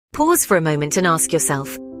pause for a moment and ask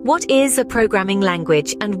yourself, what is a programming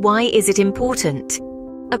language and why is it important?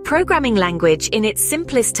 A programming language, in its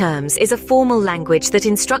simplest terms, is a formal language that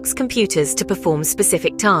instructs computers to perform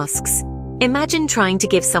specific tasks. Imagine trying to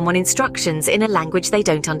give someone instructions in a language they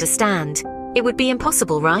don't understand. It would be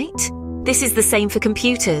impossible, right? This is the same for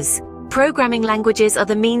computers. Programming languages are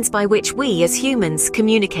the means by which we as humans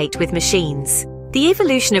communicate with machines. The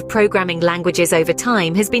evolution of programming languages over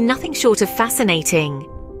time has been nothing short of fascinating.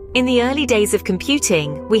 In the early days of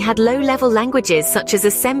computing, we had low-level languages such as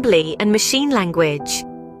assembly and machine language.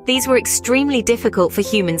 These were extremely difficult for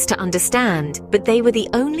humans to understand, but they were the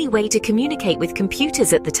only way to communicate with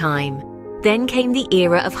computers at the time. Then came the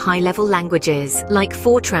era of high-level languages like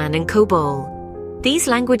Fortran and COBOL. These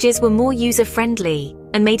languages were more user-friendly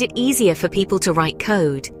and made it easier for people to write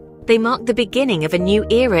code. They marked the beginning of a new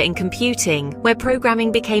era in computing, where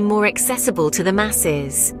programming became more accessible to the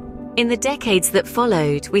masses. In the decades that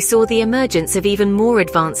followed, we saw the emergence of even more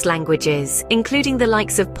advanced languages, including the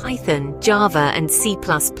likes of Python, Java, and C++.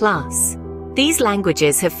 These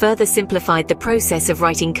languages have further simplified the process of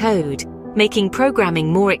writing code, making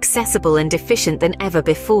programming more accessible and efficient than ever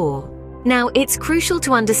before. Now, it's crucial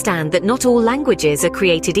to understand that not all languages are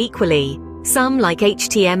created equally. Some, like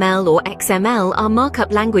HTML or XML, are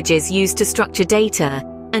markup languages used to structure data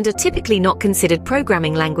and are typically not considered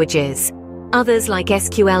programming languages. Others, like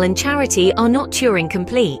SQL and Charity, are not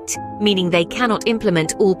Turing-complete, meaning they cannot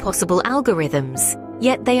implement all possible algorithms.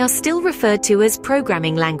 Yet they are still referred to as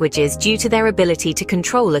programming languages due to their ability to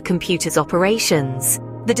control a computer's operations.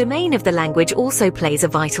 The domain of the language also plays a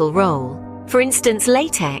vital role. For instance,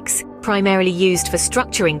 LaTeX, primarily used for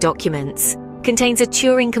structuring documents, contains a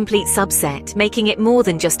Turing-complete subset, making it more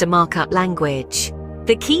than just a markup language.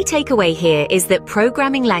 The key takeaway here is that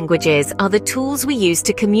programming languages are the tools we use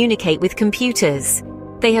to communicate with computers.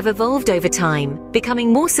 They have evolved over time,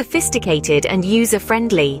 becoming more sophisticated and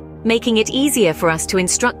user-friendly, making it easier for us to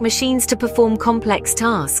instruct machines to perform complex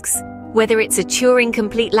tasks. Whether it's a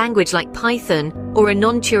Turing-complete language like Python or a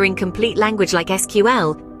non-Turing-complete language like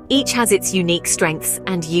SQL, each has its unique strengths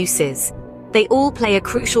and uses. They all play a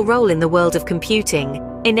crucial role in the world of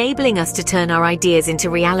computing, enabling us to turn our ideas into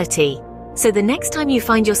reality. So the next time you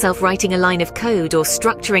find yourself writing a line of code or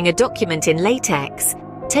structuring a document in LaTeX,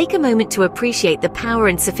 take a moment to appreciate the power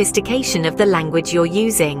and sophistication of the language you're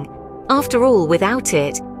using. After all, without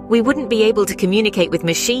it, we wouldn't be able to communicate with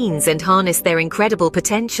machines and harness their incredible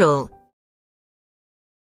potential.